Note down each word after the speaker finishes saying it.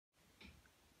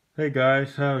Hey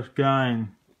guys, how's it going?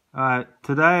 Alright,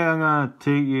 today I'm going to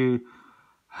teach you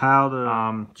how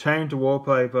to change the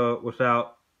wallpaper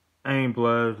without any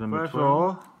blurs in between. First of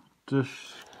all, just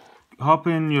hop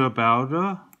in your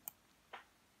browser.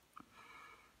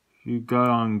 You go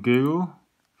on Google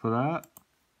for that.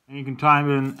 And you can type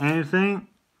in anything.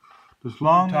 Just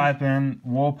type in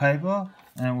wallpaper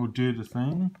and it will do the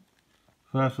thing.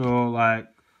 First of all, like,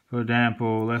 for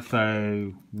example, let's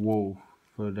say wolf,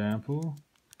 for example.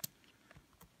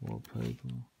 Wallpaper.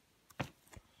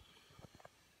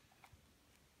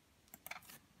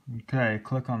 Okay,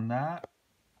 click on that.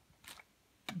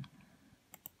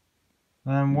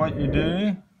 Then what you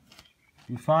do,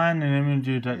 you find an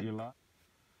image that you like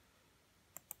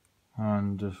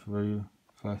and just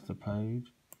refresh the page.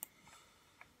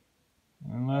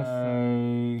 And let's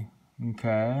say,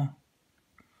 okay,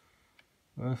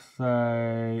 let's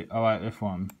say I like this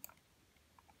one.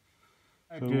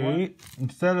 So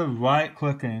instead of right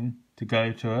clicking to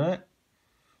go to it,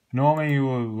 normally you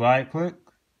will right click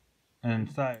and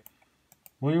save.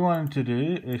 What you want to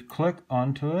do is click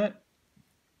onto it,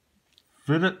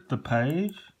 visit the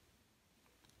page.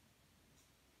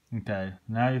 Okay,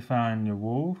 now you find your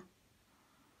wolf.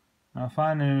 Now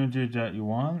find the images that you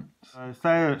want. So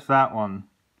say it's that one.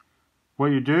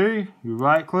 What you do, you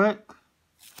right click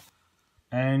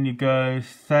and you go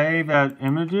save as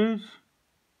images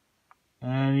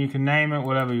and you can name it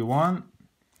whatever you want.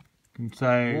 You can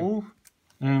say wolf,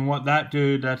 and what that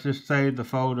do, that just save the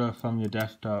folder from your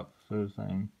desktop sort of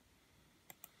thing.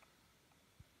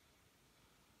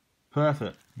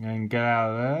 Perfect. And get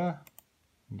out of there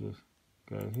and just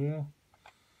go here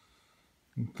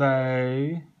and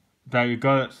say that you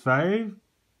got it saved.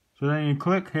 So then you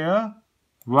click here,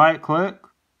 right click,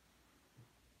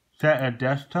 set a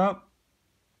desktop,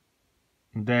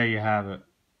 and there you have it.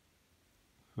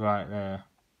 Right there.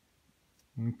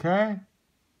 Okay?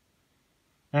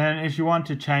 And if you want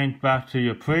to change back to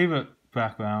your previous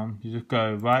background, you just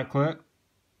go right click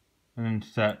and then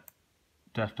set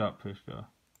desktop picture.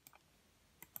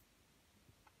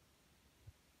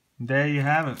 There you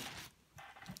have it.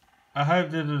 I hope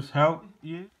this has helped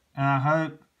you, and I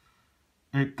hope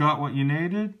it got what you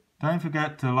needed. Don't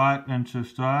forget to like and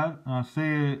subscribe, and I'll see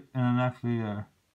you in the next video.